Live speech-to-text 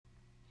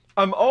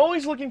I'm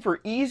always looking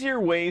for easier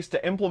ways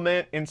to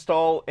implement,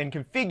 install, and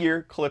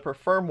configure Klipper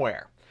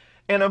firmware.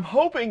 And I'm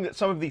hoping that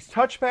some of these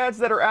touchpads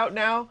that are out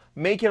now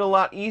make it a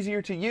lot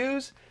easier to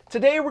use.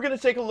 Today we're going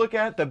to take a look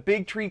at the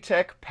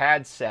BigTreeTech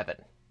Pad 7.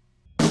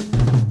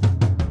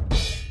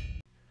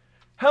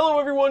 Hello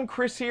everyone,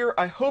 Chris here.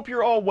 I hope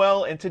you're all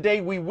well, and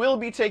today we will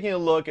be taking a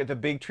look at the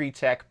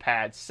BigTreeTech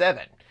Pad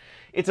 7.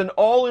 It's an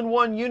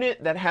all-in-one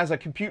unit that has a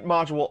compute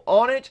module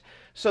on it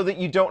so that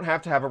you don't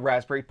have to have a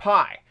Raspberry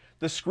Pi.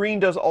 The screen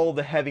does all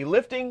the heavy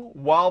lifting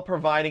while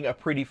providing a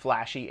pretty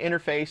flashy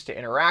interface to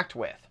interact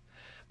with.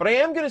 But I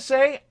am going to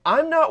say,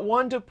 I'm not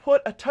one to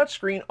put a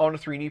touchscreen on a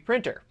 3D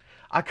printer.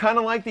 I kind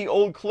of like the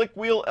old click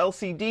wheel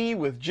LCD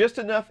with just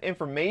enough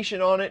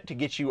information on it to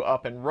get you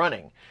up and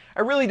running.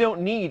 I really don't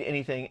need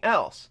anything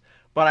else.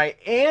 But I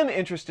am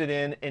interested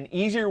in an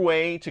easier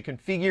way to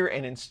configure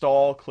and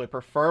install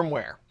Klipper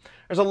firmware.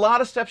 There's a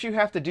lot of steps you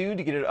have to do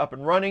to get it up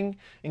and running,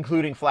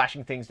 including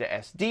flashing things to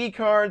SD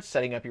cards,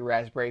 setting up your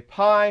Raspberry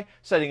Pi,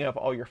 setting up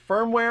all your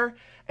firmware,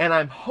 and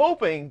I'm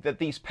hoping that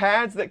these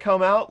pads that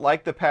come out,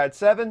 like the Pad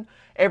 7,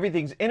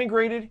 everything's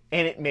integrated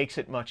and it makes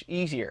it much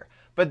easier.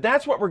 But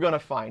that's what we're going to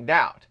find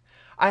out.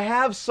 I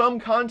have some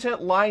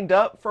content lined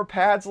up for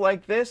pads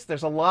like this.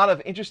 There's a lot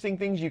of interesting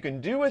things you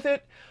can do with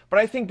it, but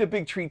I think the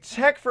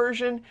BigTreeTech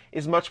version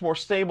is much more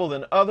stable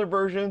than other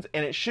versions,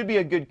 and it should be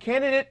a good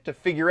candidate to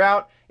figure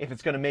out if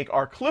it's going to make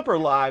our Klipper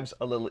lives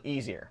a little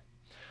easier.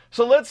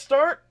 So let's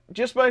start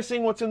just by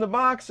seeing what's in the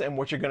box and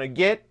what you're going to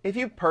get if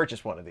you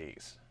purchase one of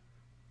these.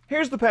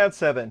 Here's the Pad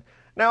 7.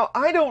 Now,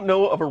 I don't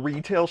know of a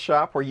retail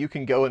shop where you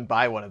can go and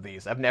buy one of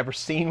these. I've never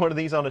seen one of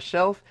these on a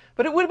shelf,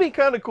 but it would be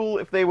kind of cool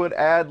if they would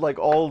add like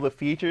all the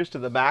features to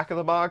the back of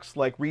the box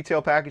like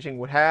retail packaging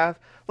would have.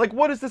 Like,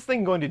 what is this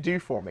thing going to do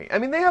for me? I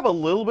mean, they have a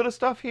little bit of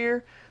stuff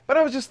here, but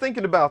I was just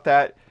thinking about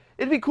that.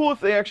 It'd be cool if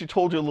they actually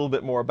told you a little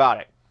bit more about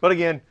it. But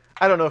again,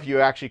 I don't know if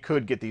you actually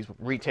could get these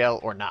retail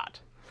or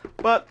not.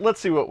 But let's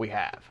see what we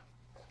have.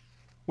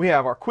 We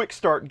have our quick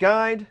start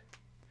guide.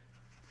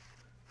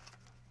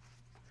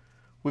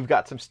 We've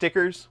got some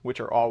stickers, which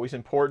are always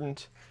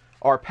important.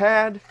 Our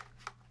pad.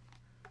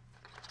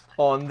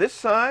 On this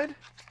side,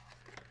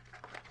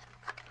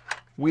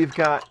 we've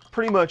got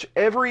pretty much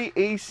every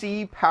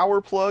AC power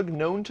plug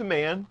known to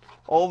man,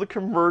 all the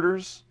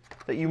converters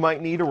that you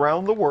might need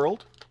around the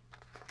world.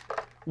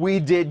 We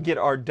did get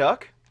our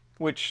duck,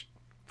 which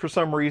for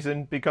some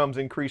reason becomes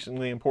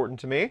increasingly important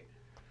to me.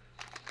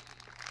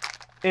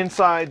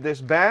 Inside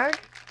this bag,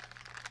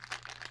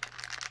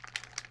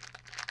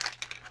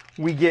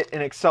 we get an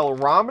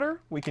accelerometer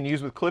we can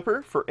use with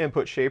Klipper for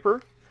input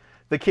shaper,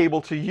 the cable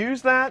to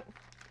use that,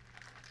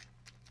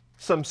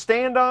 some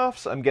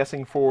standoffs, I'm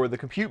guessing for the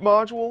compute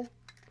module,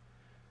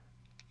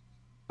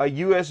 a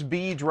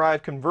USB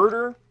drive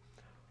converter,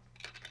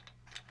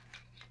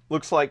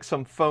 looks like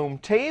some foam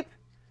tape,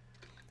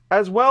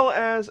 as well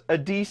as a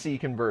DC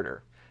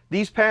converter.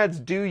 These pads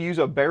do use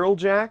a barrel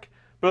jack,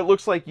 but it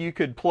looks like you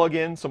could plug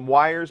in some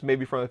wires,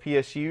 maybe from a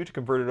PSU, to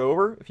convert it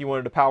over if you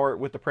wanted to power it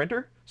with the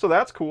printer. So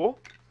that's cool.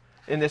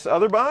 In this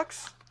other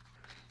box,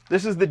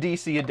 this is the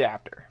DC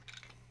adapter.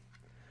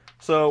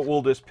 So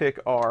we'll just pick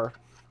our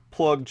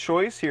plug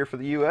choice here for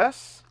the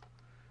US,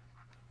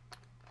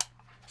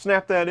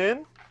 snap that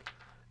in,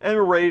 and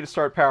we're ready to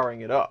start powering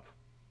it up.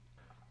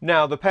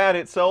 Now the pad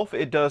itself,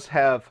 it does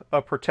have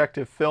a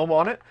protective film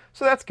on it,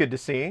 so that's good to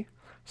see.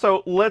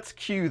 So let's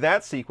cue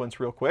that sequence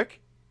real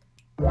quick.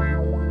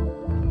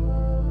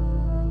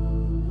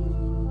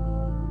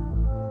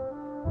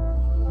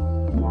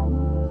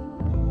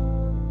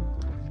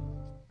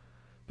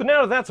 But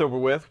now that that's over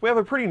with, we have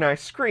a pretty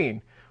nice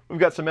screen. We've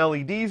got some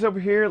LEDs over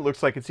here. It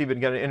looks like it's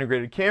even got an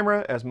integrated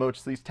camera, as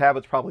most of these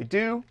tablets probably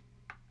do.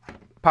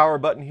 Power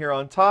button here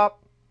on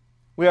top.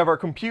 We have our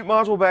compute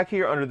module back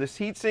here under this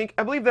heatsink.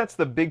 I believe that's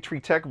the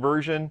BigTreeTech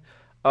version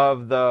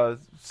of the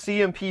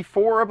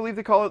CMP4, I believe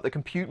they call it, the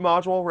compute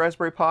module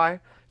Raspberry Pi.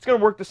 It's going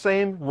to work the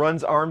same,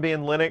 runs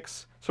Armbian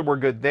Linux, so we're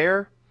good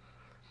there.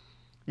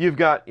 You've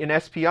got an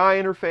SPI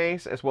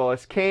interface, as well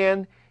as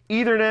CAN,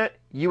 Ethernet,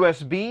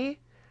 USB,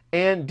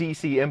 and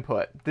DC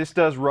input. This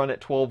does run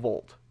at 12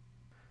 volt.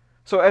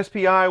 So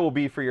SPI will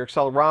be for your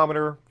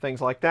accelerometer, things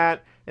like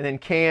that, and then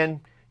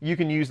CAN, you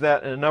can use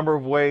that in a number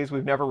of ways.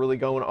 We've never really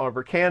gone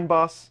over CAN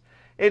bus.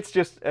 It's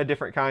just a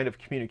different kind of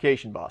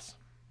communication bus.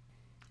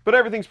 But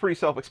everything's pretty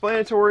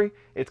self-explanatory.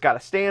 It's got a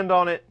stand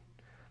on it,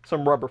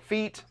 some rubber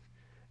feet,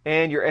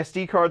 and your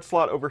SD card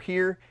slot over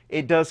here.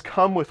 It does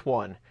come with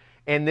one,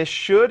 and this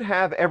should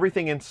have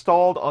everything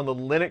installed on the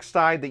Linux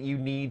side that you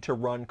need to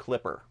run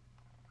Klipper.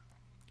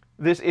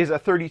 This is a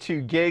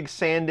 32 gig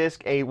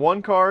SanDisk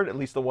A1 card, at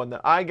least the one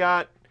that I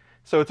got,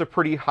 so it's a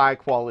pretty high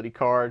quality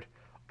card,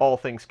 all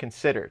things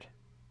considered.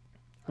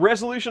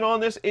 Resolution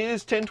on this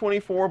is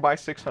 1024 by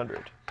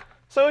 600,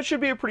 so it should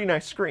be a pretty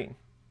nice screen.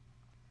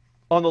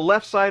 On the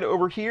left side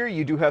over here,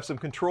 you do have some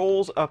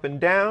controls up and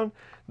down.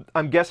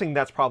 I'm guessing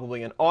that's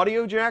probably an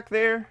audio jack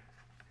there.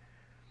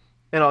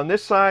 And on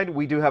this side,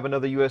 we do have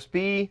another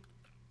USB,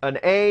 an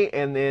A,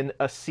 and then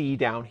a C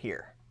down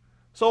here.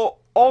 So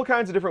all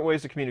kinds of different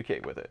ways to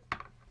communicate with it.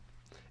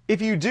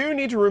 If you do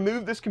need to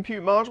remove this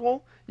compute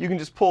module, you can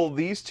just pull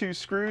these two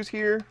screws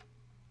here.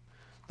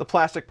 The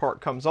plastic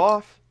part comes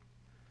off.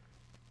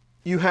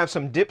 You have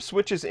some dip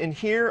switches in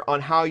here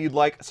on how you'd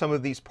like some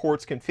of these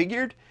ports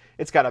configured.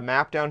 It's got a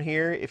map down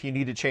here if you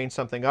need to change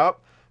something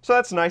up. So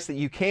that's nice that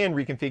you can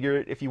reconfigure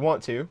it if you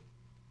want to.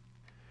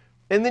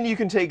 And then you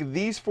can take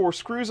these 4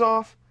 screws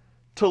off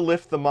to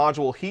lift the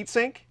module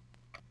heatsink.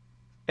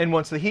 And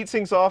once the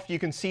heatsink's off, you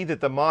can see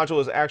that the module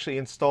is actually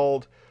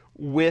installed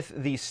with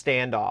these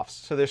standoffs.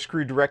 So they're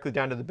screwed directly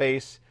down to the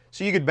base.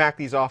 So you could back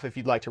these off if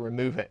you'd like to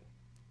remove it.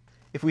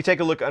 If we take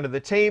a look under the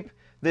tape,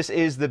 this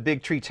is the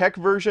BigTreeTech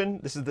version.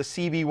 This is the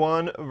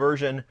CB1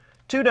 version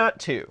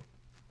 2.2.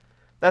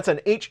 That's an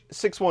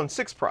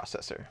H616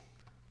 processor,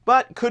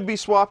 but could be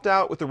swapped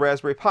out with the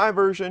Raspberry Pi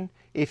version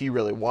if you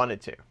really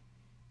wanted to.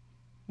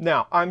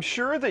 Now, I'm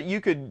sure that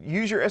you could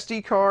use your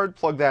SD card,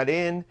 plug that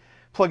in,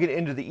 plug it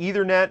into the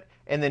Ethernet,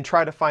 and then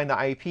try to find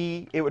the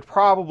IP. It would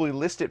probably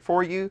list it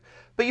for you,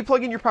 but you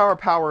plug in your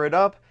power it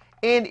up,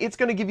 and it's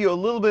going to give you a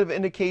little bit of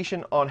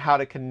indication on how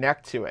to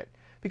connect to it,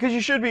 because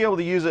you should be able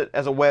to use it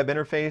as a web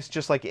interface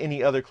just like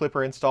any other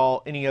Klipper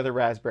install, any other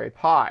Raspberry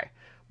Pi.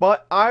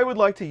 But I would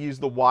like to use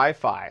the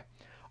Wi-Fi.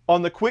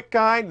 On the quick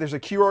guide, there's a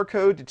QR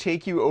code to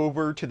take you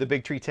over to the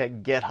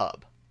BigTreeTech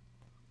Github.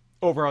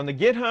 Over on the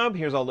GitHub,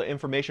 here's all the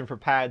information for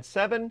Pad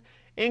 7,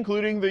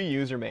 including the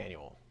user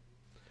manual.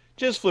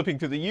 Just flipping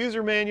through the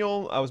user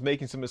manual, I was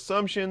making some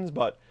assumptions,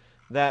 but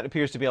that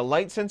appears to be a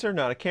light sensor,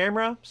 not a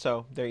camera,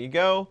 so there you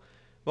go.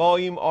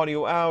 Volume,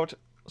 audio out,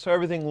 so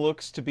everything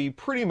looks to be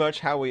pretty much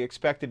how we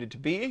expected it to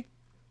be.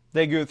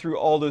 They go through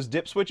all those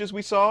dip switches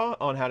we saw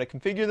on how to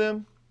configure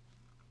them.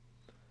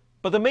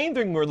 But the main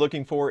thing we're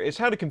looking for is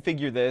how to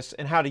configure this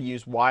and how to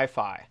use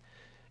Wi-Fi.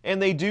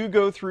 And they do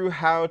go through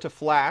how to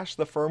flash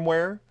the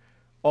firmware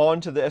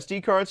onto the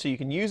SD card so you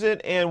can use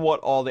it and what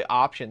all the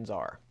options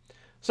are.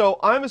 So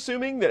I'm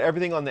assuming that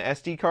everything on the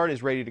SD card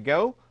is ready to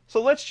go.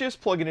 So let's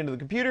just plug it into the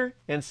computer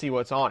and see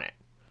what's on it.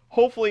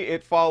 Hopefully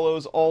it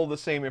follows all the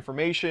same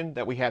information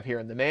that we have here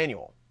in the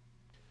manual.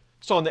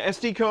 So on the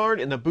SD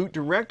card in the boot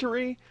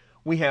directory,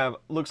 we have,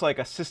 looks like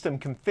a system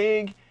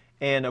config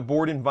and a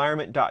board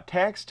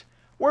environment.txt.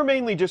 We're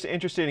mainly just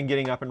interested in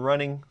getting up and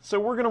running, so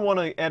we're going to want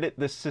to edit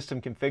this system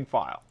config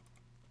file.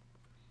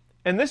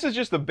 And this is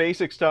just the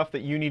basic stuff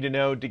that you need to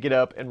know to get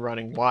up and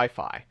running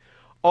Wi-Fi.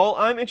 All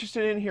I'm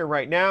interested in here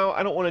right now,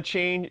 I don't want to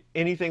change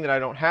anything that I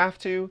don't have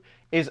to,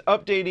 is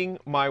updating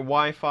my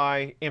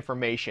Wi-Fi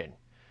information.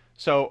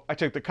 So I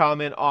took the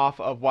comment off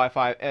of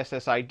Wi-Fi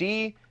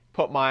SSID,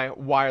 put my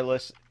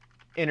wireless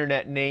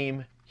internet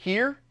name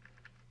here.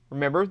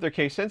 Remember, they're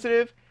case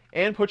sensitive,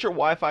 and put your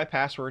Wi-Fi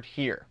password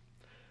here.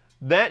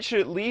 That should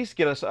at least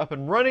get us up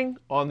and running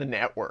on the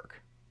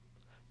network.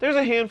 There's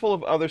a handful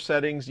of other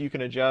settings you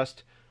can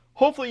adjust.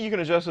 Hopefully you can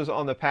adjust this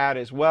on the pad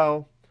as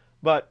well,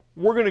 but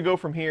we're going to go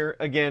from here,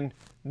 again,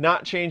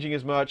 not changing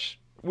as much.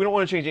 We don't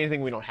want to change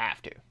anything we don't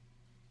have to.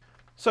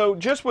 So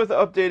just with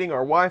updating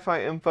our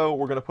Wi-Fi info,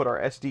 we're going to put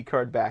our SD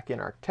card back in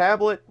our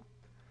tablet,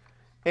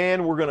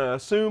 and we're going to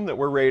assume that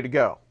we're ready to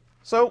go.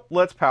 So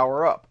let's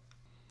power up.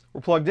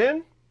 We're plugged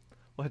in.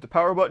 We'll hit the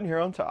power button here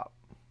on top.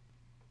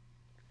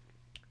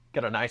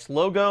 Got a nice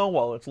logo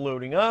while it's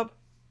loading up.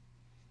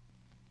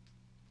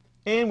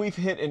 And we've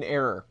hit an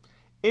error.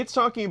 It's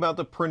talking about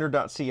the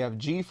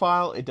printer.cfg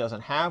file. It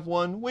doesn't have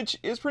one, which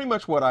is pretty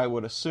much what I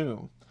would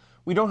assume.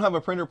 We don't have a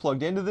printer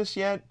plugged into this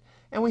yet,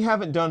 and we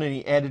haven't done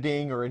any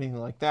editing or anything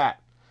like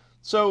that.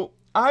 So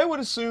I would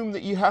assume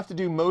that you have to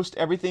do most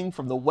everything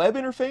from the web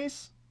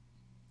interface.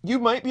 You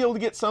might be able to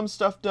get some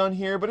stuff done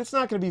here, but it's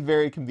not going to be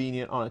very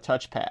convenient on a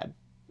touchpad.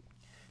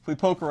 If we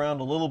poke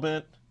around a little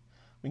bit,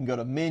 we can go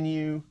to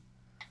menu.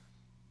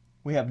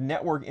 We have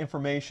network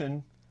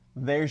information.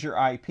 There's your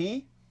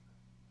IP.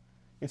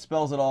 It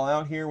spells it all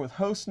out here with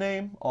host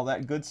name, all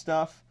that good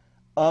stuff.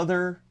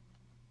 Other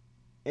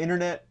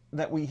internet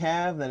that we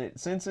have that it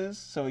senses,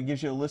 so it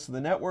gives you a list of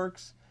the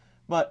networks.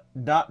 But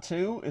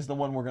 .2 is the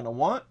one we're going to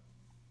want.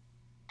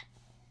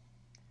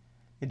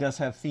 It does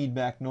have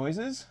feedback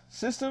noises.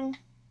 System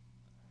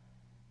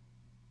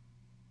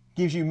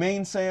gives you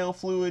mainsail,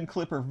 fluid,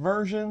 Klipper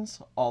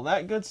versions, all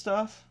that good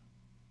stuff.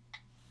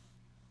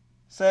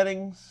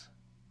 Settings,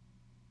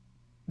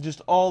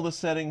 just all the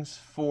settings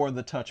for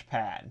the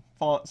touchpad.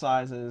 Font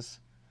sizes,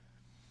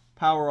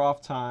 power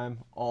off time,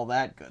 all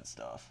that good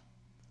stuff.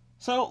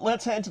 So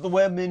let's head to the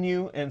web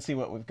menu and see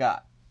what we've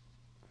got.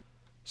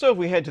 So if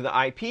we head to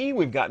the IP,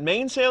 we've got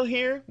mainsail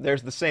here.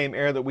 There's the same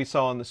error that we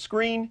saw on the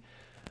screen.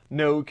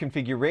 No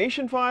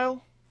configuration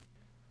file.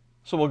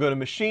 So we'll go to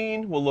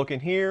machine, we'll look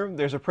in here.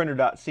 There's a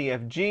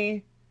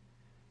printer.cfg,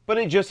 but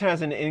it just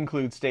has an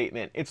include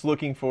statement. It's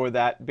looking for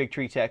that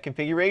BigTreeTech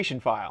configuration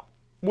file,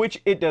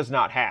 which it does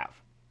not have.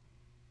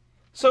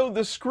 So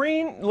the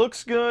screen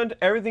looks good,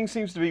 everything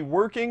seems to be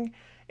working,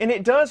 and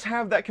it does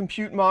have that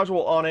compute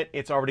module on it.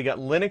 It's already got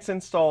Linux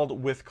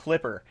installed with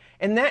Klipper,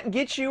 and that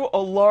gets you a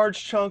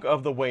large chunk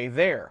of the way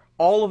there.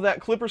 All of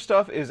that Klipper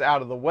stuff is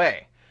out of the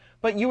way.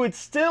 But you would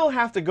still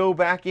have to go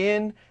back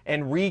in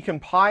and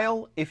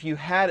recompile if you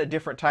had a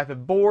different type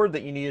of board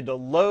that you needed to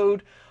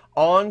load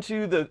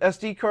onto the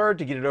SD card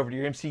to get it over to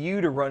your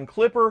MCU to run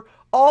Klipper,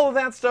 all of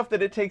that stuff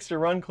that it takes to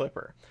run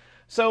Klipper.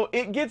 So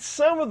it gets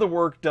some of the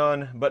work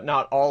done, but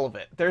not all of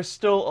it. There's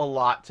still a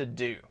lot to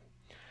do.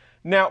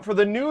 Now, for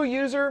the new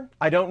user,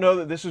 I don't know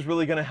that this is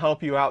really going to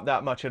help you out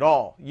that much at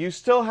all. You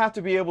still have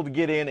to be able to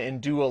get in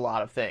and do a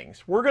lot of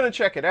things. We're going to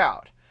check it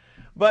out.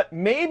 But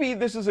maybe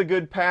this is a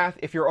good path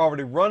if you're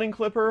already running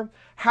Klipper.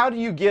 How do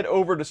you get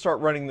over to start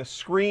running the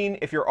screen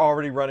if you're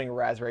already running a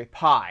Raspberry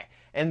Pi?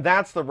 And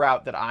that's the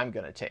route that I'm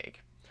going to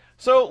take.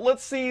 So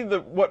let's see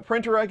what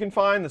printer I can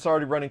find that's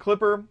already running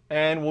Klipper,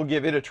 and we'll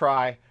give it a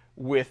try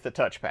with the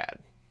touchpad.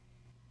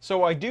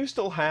 So I do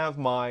still have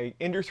my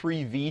Ender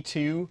 3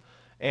 V2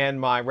 and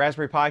my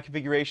Raspberry Pi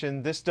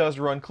configuration. This does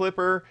run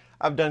Klipper.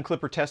 I've done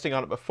Klipper testing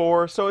on it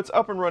before, so it's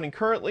up and running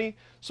currently.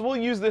 So we'll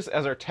use this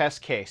as our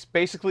test case.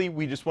 Basically,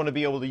 we just want to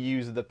be able to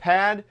use the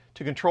pad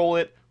to control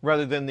it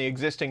rather than the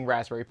existing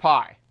Raspberry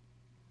Pi.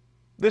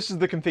 This is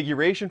the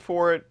configuration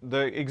for it,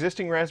 the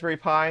existing Raspberry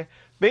Pi.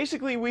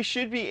 Basically, we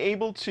should be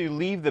able to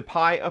leave the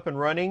Pi up and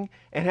running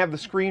and have the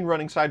screen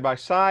running side by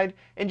side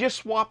and just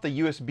swap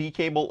the USB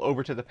cable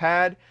over to the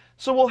pad.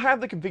 So we'll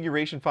have the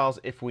configuration files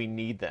if we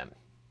need them.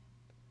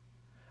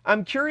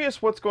 I'm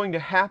curious what's going to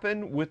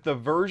happen with the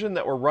version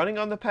that we're running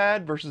on the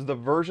pad versus the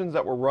versions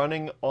that we're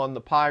running on the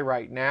Pi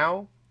right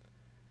now.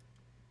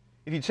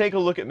 If you take a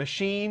look at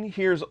machine,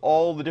 here's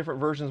all the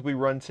different versions we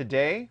run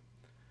today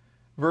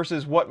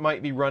versus what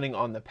might be running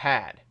on the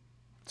pad.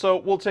 So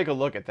we'll take a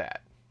look at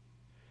that.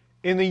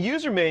 In the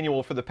user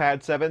manual for the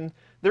Pad 7,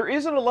 there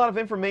isn't a lot of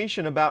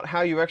information about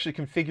how you actually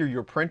configure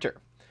your printer.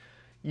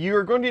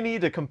 You're going to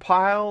need to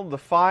compile the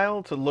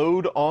file to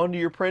load onto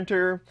your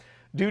printer,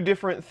 do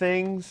different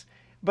things.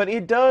 But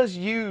it does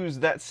use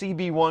that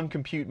CB1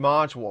 compute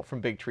module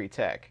from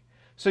BigTreeTech.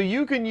 So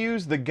you can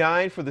use the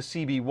guide for the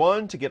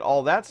CB1 to get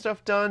all that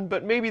stuff done,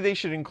 but maybe they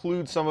should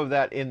include some of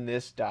that in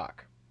this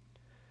doc.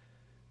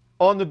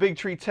 On the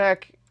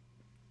BigTreeTech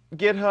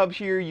GitHub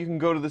here, you can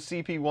go to the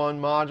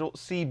CB1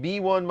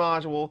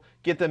 module,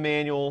 get the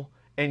manual,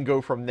 and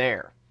go from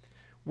there.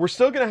 We're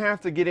still going to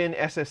have to get in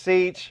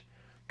SSH,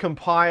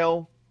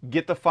 compile,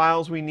 get the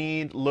files we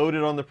need, load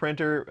it on the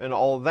printer, and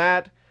all of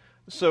that,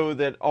 so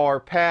that our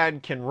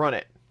pad can run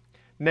it.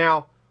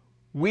 Now,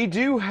 we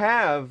do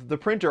have the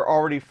printer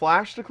already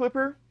flashed to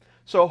Klipper,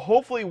 so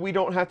hopefully we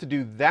don't have to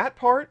do that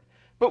part,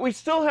 but we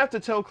still have to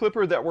tell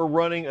Klipper that we're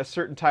running a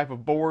certain type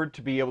of board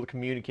to be able to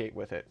communicate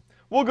with it.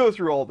 We'll go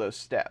through all those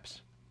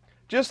steps.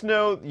 Just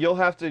know you'll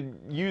have to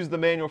use the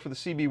manual for the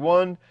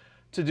CB1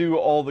 to do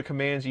all the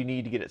commands you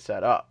need to get it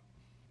set up.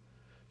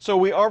 So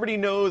we already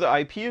know the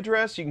IP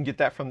address. You can get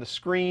that from the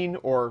screen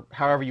or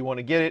however you want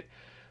to get it.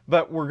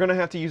 But we're going to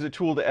have to use a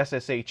tool to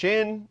SSH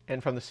in,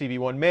 and from the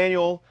CB1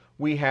 manual,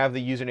 we have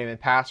the username and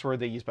password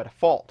they use by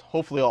default.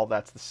 Hopefully all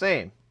that's the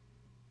same.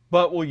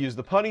 But we'll use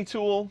the putty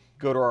tool,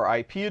 go to our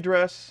IP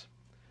address.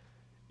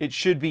 It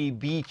should be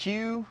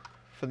BQ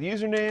for the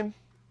username,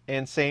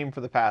 and same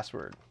for the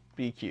password,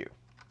 BQ.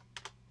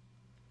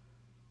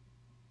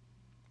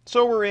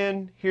 So we're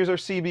in, here's our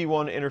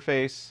CB1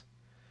 interface.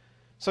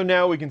 So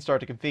now we can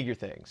start to configure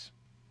things.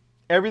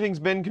 Everything's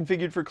been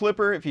configured for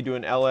Klipper. If you do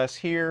an ls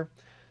here,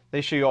 they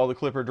show you all the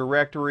Klipper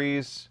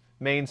directories,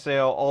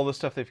 mainsail, all the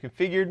stuff they've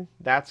configured.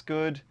 That's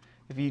good.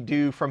 If you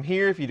do from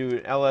here, if you do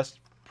an ls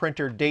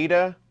printer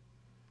data,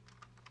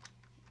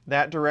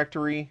 that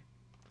directory,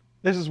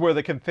 this is where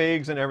the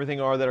configs and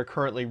everything are that are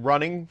currently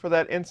running for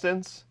that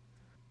instance.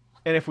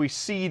 And if we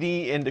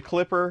cd into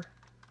Klipper,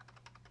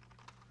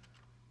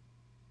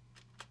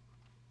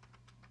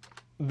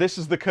 this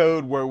is the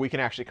code where we can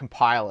actually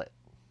compile it.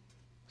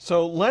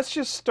 So let's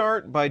just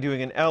start by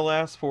doing an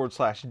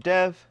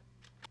ls/dev.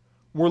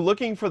 We're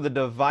looking for the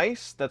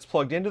device that's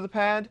plugged into the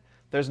pad.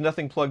 There's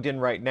nothing plugged in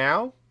right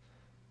now.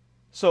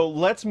 So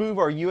let's move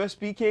our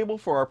USB cable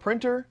for our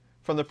printer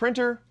from the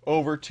printer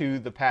over to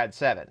the Pad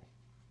 7.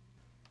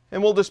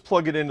 And we'll just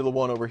plug it into the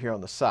one over here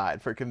on the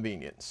side for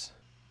convenience.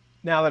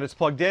 Now that it's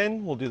plugged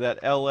in, we'll do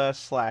that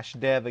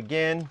ls/dev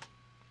again.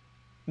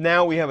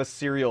 Now we have a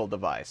serial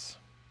device.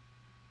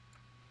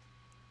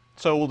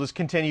 So we'll just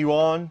continue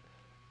on,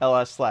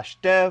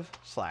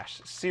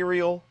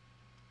 ls/dev/serial.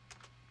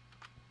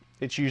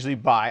 It's usually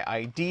by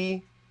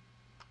ID.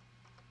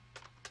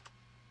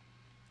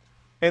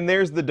 And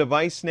there's the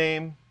device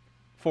name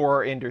for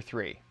our Ender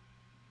 3.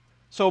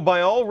 So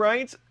by all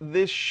rights,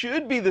 this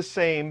should be the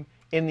same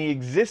in the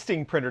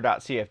existing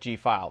Printer.cfg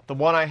file, the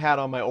one I had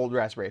on my old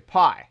Raspberry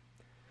Pi.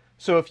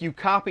 So if you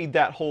copied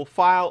that whole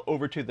file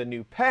over to the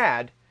new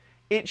pad,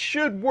 it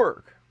should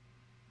work.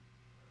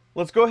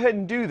 Let's go ahead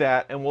and do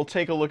that, and we'll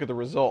take a look at the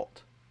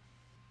result.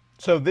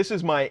 So this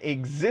is my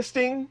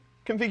existing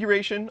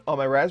configuration on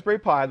my Raspberry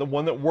Pi, the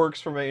one that works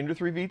for my Ender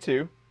 3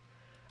 V2.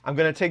 I'm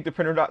going to take the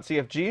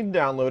Printer.cfg and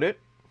download it.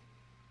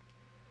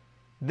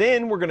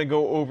 Then we're going to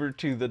go over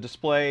to the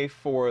display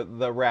for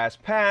the Ras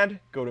Pad,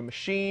 go to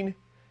Machine,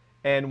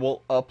 and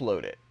we'll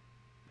upload it.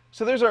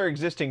 So there's our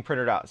existing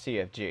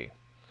Printer.cfg.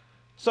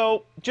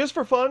 So just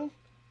for fun,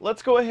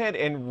 let's go ahead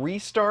and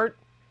restart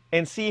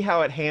and see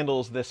how it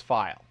handles this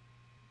file.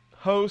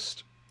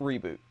 Host,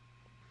 reboot.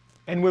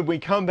 And when we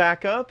come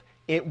back up,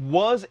 it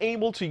was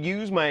able to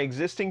use my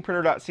existing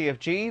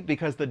Printer.cfg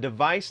because the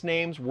device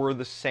names were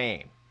the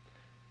same.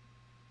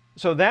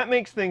 So that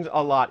makes things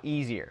a lot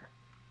easier.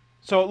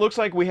 So it looks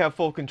like we have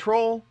full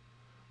control.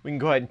 We can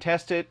go ahead and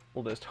test it.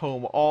 We'll just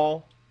home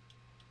all.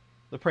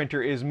 The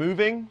printer is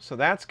moving, so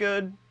that's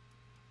good.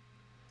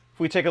 If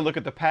we take a look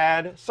at the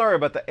pad, sorry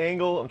about the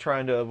angle, I'm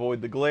trying to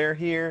avoid the glare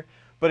here,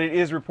 but it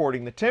is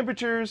reporting the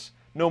temperatures,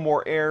 no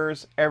more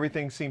errors,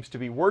 everything seems to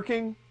be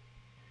working.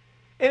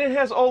 And it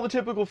has all the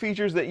typical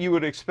features that you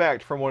would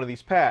expect from one of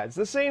these pads.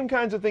 The same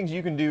kinds of things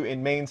you can do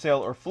in Mainsail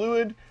or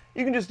Fluid,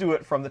 you can just do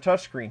it from the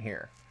touchscreen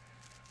here.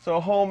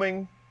 So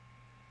homing,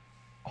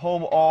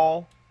 home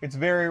all, it's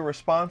very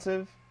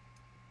responsive.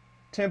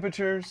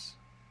 Temperatures,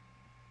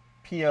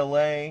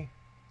 PLA,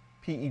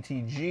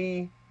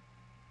 PETG.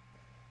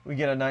 We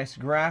get a nice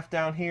graph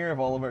down here of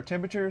all of our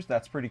temperatures.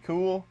 That's pretty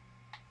cool.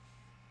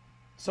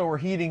 So we're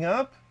heating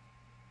up.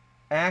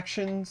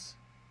 Actions.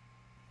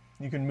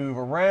 You can move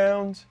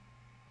around.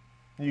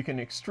 You can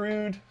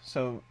extrude.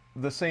 So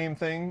the same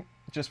thing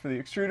just for the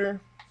extruder.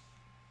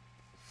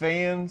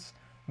 Fans,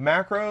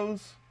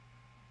 macros.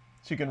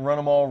 So you can run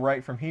them all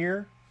right from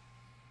here.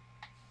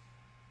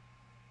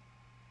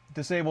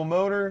 Disable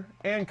motor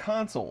and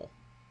console.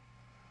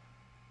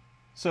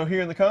 So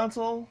here in the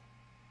console,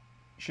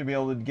 you should be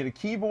able to get a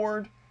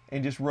keyboard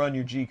and just run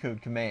your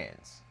G-code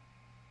commands.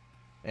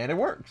 And it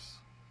works.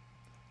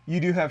 You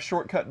do have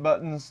shortcut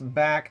buttons,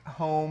 back,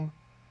 home.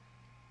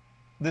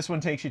 This one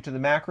takes you to the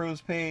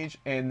macros page,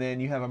 and then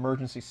you have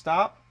emergency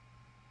stop.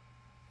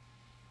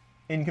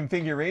 In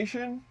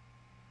configuration,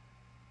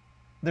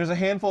 there's a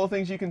handful of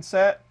things you can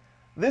set.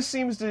 This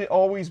seems to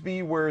always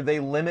be where they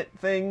limit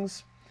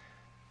things.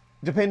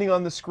 Depending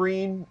on the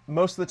screen,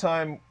 most of the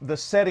time the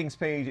settings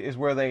page is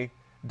where they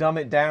dumb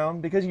it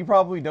down because you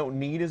probably don't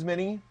need as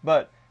many,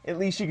 but at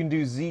least you can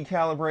do Z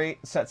calibrate,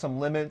 set some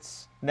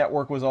limits.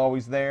 Network was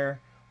always there.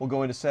 We'll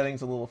go into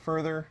settings a little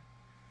further.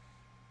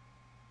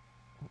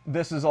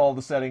 This is all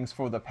the settings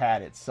for the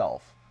pad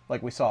itself,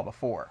 like we saw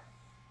before.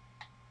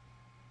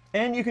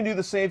 And you can do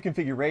the save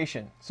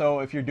configuration. So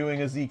if you're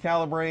doing a Z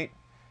calibrate,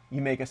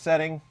 you make a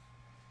setting.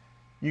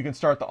 You can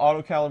start the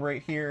auto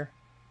calibrate here.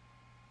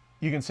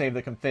 You can save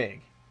the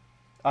config.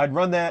 I'd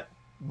run that,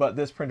 but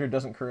this printer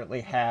doesn't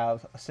currently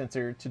have a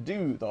sensor to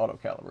do the auto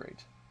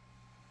calibrate.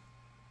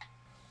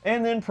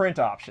 And then print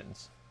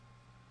options.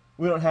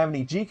 We don't have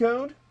any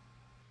G-code,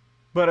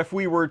 but if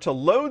we were to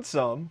load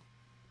some,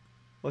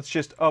 let's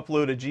just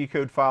upload a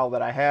G-code file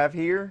that I have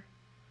here.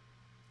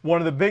 One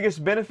of the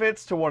biggest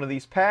benefits to one of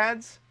these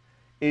pads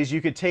is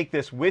you could take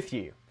this with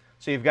you.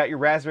 So you've got your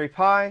Raspberry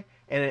Pi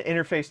and an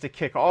interface to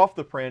kick off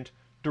the print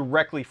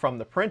directly from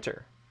the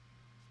printer.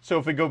 So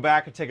if we go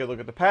back and take a look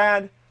at the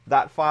pad,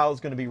 that file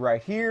is going to be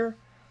right here.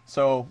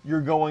 So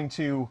you're going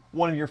to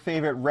one of your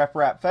favorite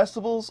RepRap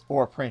festivals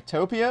or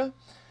Printopia.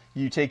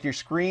 You take your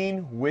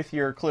screen with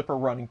your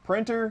Klipper running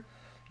printer.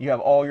 You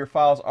have all your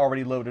files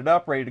already loaded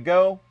up, ready to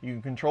go. You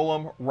can control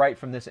them right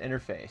from this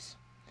interface.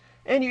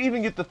 And you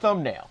even get the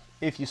thumbnail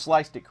if you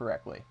sliced it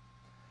correctly.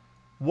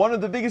 One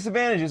of the biggest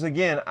advantages,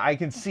 again, I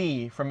can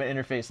see from an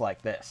interface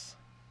like this.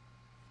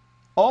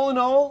 All in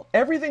all,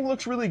 everything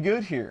looks really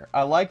good here.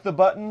 I like the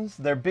buttons.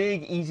 They're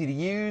big, easy to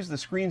use. The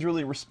screen's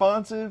really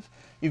responsive.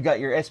 You've got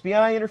your SPI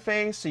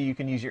interface, so you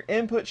can use your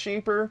input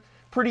shaper.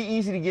 Pretty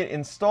easy to get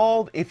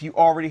installed if you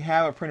already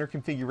have a printer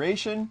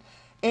configuration.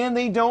 And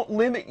they don't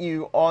limit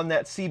you on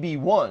that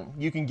CB1.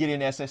 You can get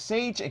in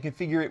SSH and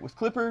configure it with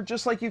Klipper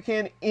just like you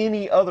can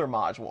any other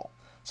module.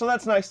 So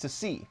that's nice to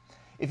see.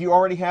 If you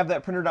already have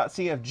that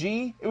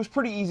Printer.cfg, it was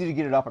pretty easy to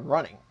get it up and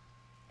running.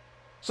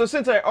 So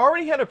since I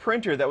already had a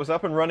printer that was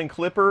up and running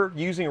Klipper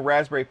using a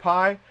Raspberry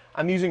Pi,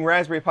 I'm using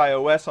Raspberry Pi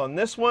OS on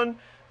this one.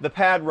 The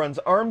pad runs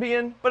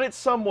Armbian, but it's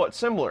somewhat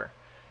similar.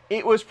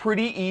 It was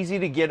pretty easy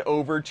to get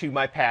over to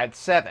my Pad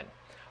 7.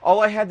 All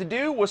I had to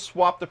do was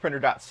swap the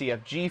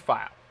Printer.cfg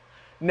file.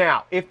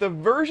 Now, if the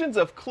versions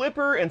of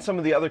Klipper and some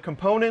of the other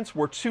components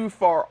were too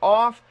far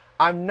off,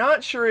 I'm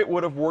not sure it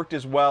would have worked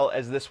as well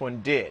as this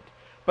one did.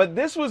 But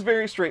this was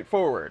very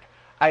straightforward.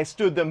 I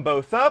stood them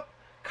both up,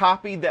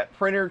 copied that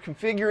printer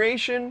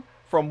configuration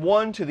from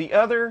one to the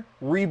other,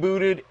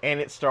 rebooted, and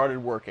it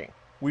started working.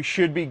 We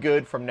should be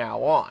good from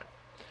now on.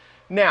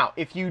 Now,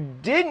 if you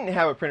didn't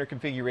have a printer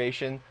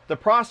configuration, the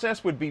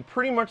process would be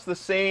pretty much the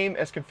same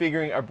as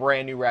configuring a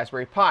brand new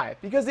Raspberry Pi,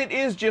 because it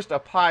is just a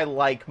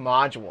Pi-like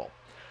module.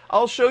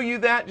 I'll show you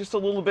that just a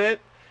little bit.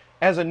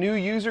 As a new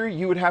user,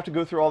 you would have to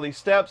go through all these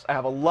steps. I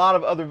have a lot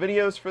of other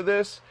videos for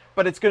this,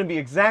 but it's going to be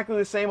exactly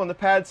the same on the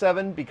Pad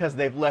 7 because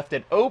they've left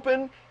it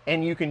open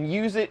and you can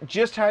use it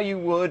just how you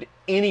would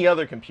any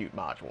other compute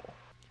module.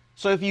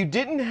 So if you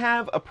didn't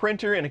have a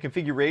printer and a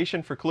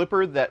configuration for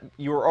Klipper that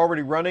you were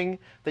already running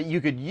that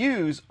you could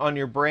use on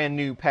your brand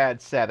new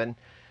Pad 7,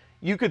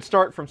 you could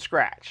start from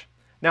scratch.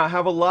 Now I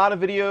have a lot of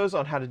videos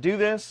on how to do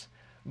this.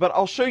 but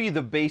I'll show you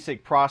the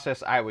basic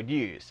process I would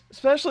use,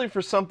 especially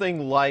for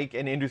something like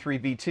an Ender 3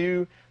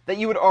 V2 that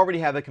you would already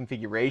have a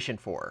configuration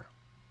for.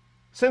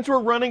 Since we're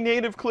running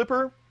native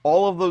Klipper,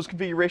 all of those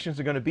configurations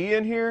are going to be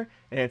in here,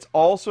 and it's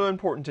also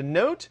important to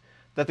note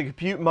that the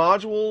compute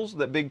modules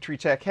that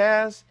BigTreeTech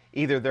has,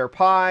 either their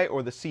Pi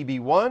or the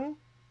CB1,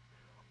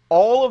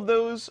 all of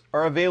those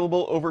are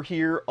available over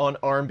here on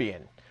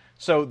Armbian.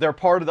 So they're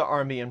part of the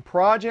Armbian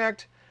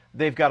project.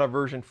 They've got a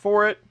version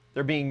for it.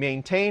 They're being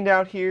maintained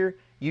out here.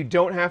 You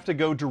don't have to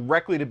go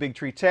directly to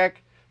BigTreeTech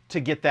to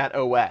get that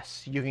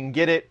OS. You can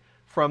get it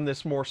from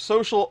this more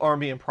social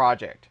Armbian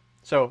project.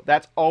 So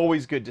that's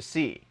always good to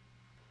see.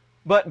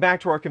 But back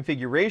to our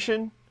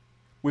configuration.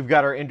 We've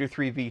got our Ender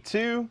 3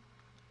 V2.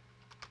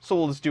 So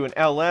we'll just do an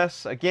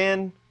ls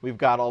again. We've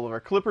got all of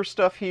our Klipper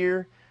stuff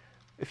here.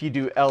 If you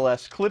do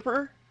ls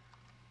Klipper,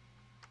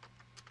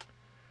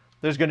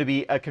 there's going to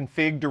be a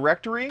config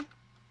directory.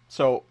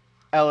 So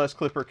ls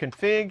Klipper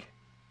config.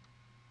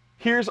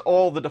 Here's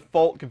all the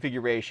default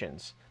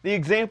configurations, the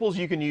examples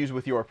you can use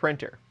with your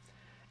printer.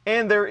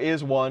 And there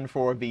is one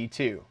for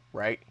V2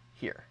 right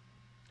here.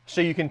 So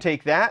you can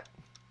take that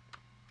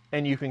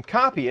and you can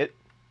copy it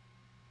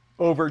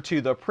over to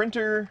the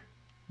printer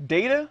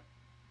data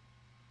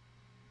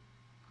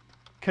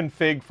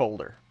config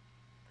folder.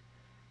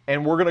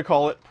 And we're going to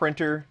call it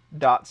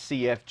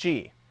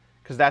printer.cfg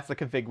because that's the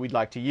config we'd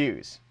like to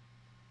use.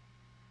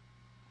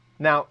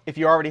 Now, if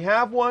you already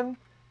have one,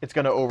 it's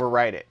going to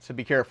overwrite it, so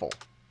be careful.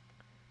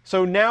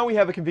 So now we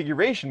have a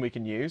configuration we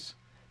can use.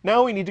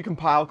 Now we need to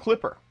compile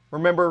Klipper.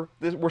 Remember,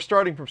 we're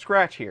starting from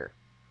scratch here.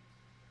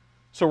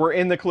 So we're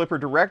in the Klipper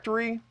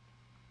directory,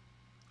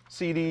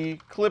 cd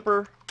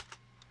Klipper,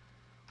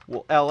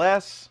 we'll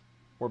ls,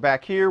 we're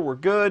back here, we're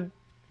good.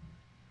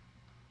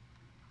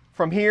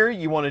 From here,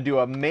 you want to do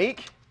a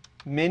make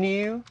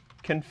menu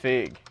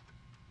config.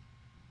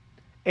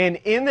 And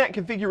in that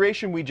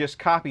configuration we just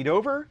copied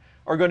over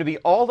are going to be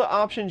all the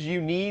options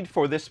you need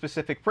for this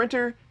specific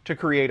printer to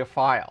create a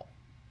file.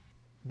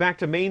 Back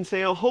to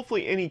Mainsail,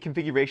 hopefully any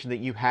configuration that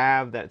you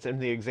have that's in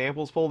the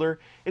examples folder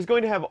is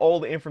going to have all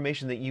the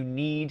information that you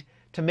need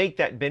to make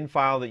that bin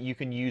file that you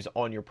can use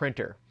on your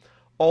printer.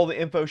 All the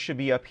info should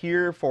be up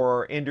here for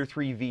our Ender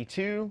 3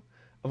 V2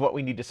 of what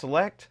we need to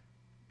select.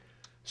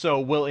 So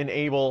we'll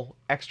enable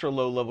extra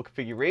low-level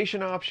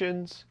configuration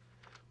options.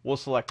 We'll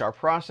select our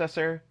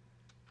processor,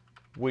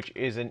 which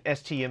is an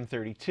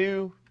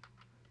STM32.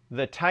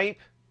 The type,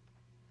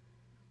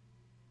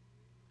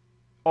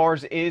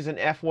 ours is an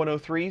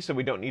F103, so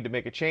we don't need to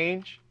make a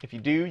change. If you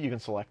do, you can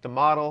select the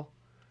model.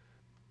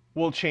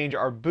 We'll change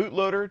our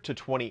bootloader to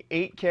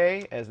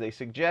 28K as they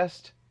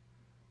suggest.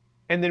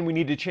 And then we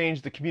need to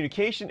change the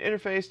communication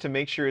interface to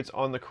make sure it's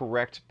on the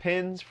correct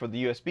pins for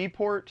the USB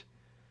port.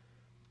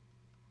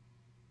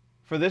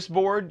 For this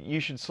board, you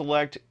should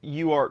select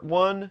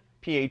UART1,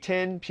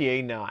 PA10,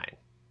 PA9.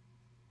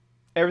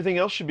 Everything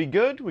else should be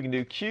good. We can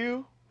do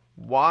Q,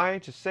 Y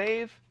to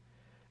save,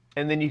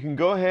 and then you can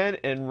go ahead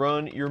and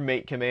run your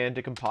make command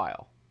to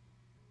compile.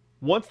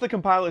 Once the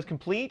compile is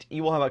complete,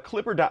 you will have a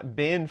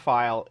klipper.bin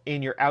file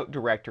in your out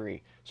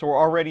directory. So we're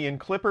already in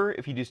Klipper.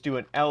 If you just do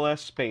an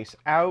ls space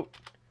out,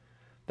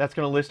 that's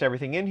going to list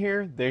everything in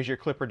here. There's your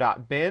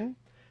klipper.bin.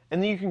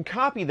 And then you can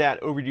copy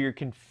that over to your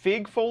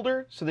config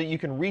folder so that you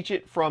can reach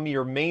it from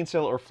your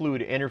Mainsail or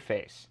Fluid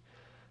interface.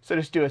 So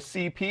just do a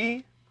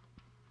cp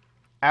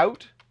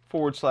out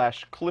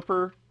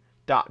 /klipper.bin.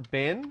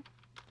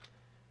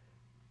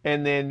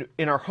 And then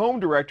in our home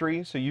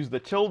directory, so use the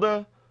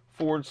tilde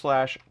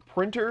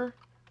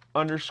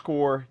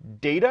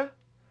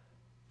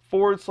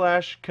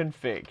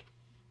 /printer_data/config.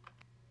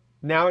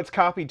 Now it's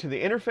copied to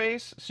the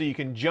interface, so you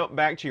can jump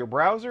back to your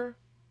browser.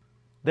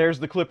 There's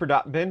the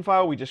klipper.bin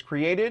file we just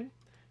created.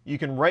 You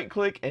can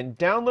right-click and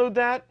download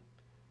that,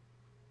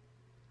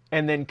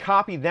 and then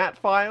copy that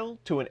file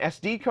to an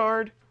SD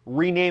card,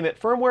 rename it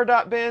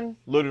firmware.bin,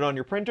 load it on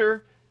your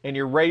printer, and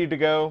you're ready to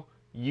go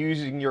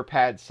using your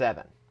Pad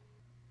 7.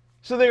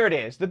 So there it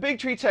is, the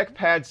BigTreeTech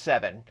Pad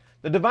 7.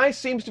 The device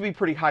seems to be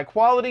pretty high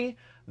quality,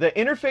 the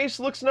interface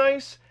looks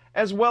nice,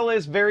 as well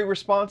as very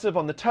responsive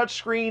on the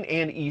touchscreen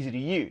and easy to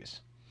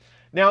use.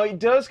 Now it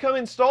does come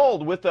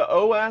installed with the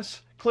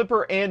OS,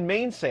 Klipper, and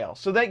Mainsail,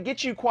 so that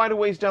gets you quite a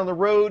ways down the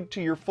road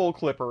to your full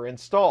Klipper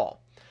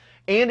install.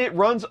 And it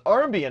runs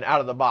Armbian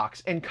out of the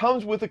box and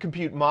comes with a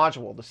compute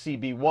module, the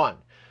CB1.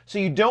 So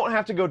you don't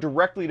have to go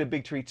directly to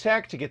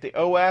BigTreeTech to get the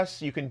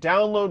OS, you can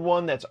download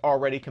one that's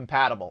already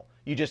compatible.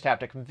 You just have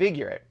to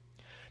configure it.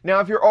 Now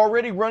if you're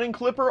already running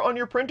Klipper on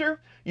your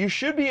printer, you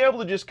should be able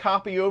to just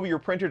copy over your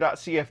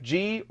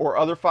printer.cfg or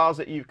other files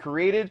that you've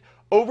created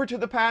over to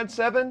the Pad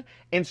 7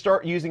 and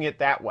start using it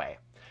that way.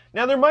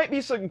 Now there might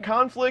be some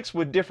conflicts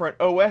with different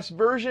OS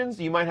versions.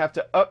 You might have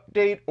to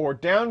update or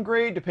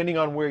downgrade depending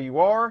on where you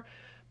are,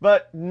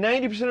 but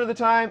 90% of the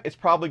time it's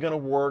probably going to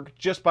work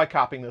just by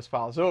copying those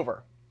files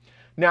over.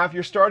 Now if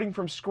you're starting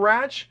from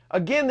scratch,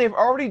 again they've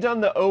already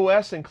done the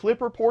OS and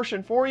Klipper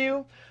portion for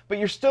you, but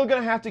you're still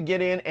going to have to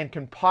get in and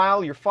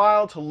compile your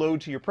file to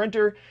load to your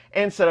printer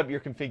and set up your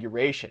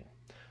configuration.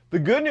 The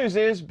good news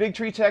is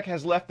BigTreeTech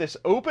has left this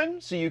open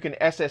so you can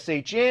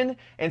SSH in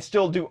and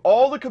still do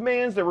all the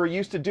commands that we're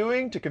used to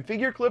doing to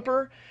configure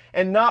Klipper,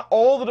 and not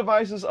all the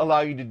devices allow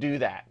you to do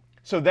that.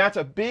 So that's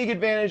a big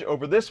advantage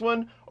over this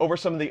one, over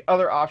some of the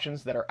other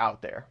options that are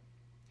out there.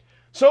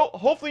 So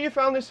hopefully you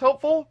found this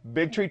helpful.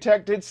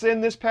 BigTreeTech did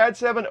send this Pad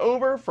 7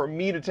 over for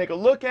me to take a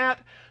look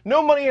at.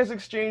 No money has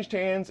exchanged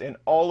hands, and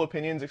all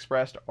opinions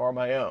expressed are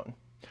my own.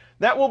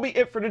 That will be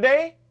it for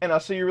today, and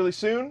I'll see you really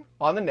soon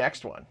on the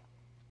next one.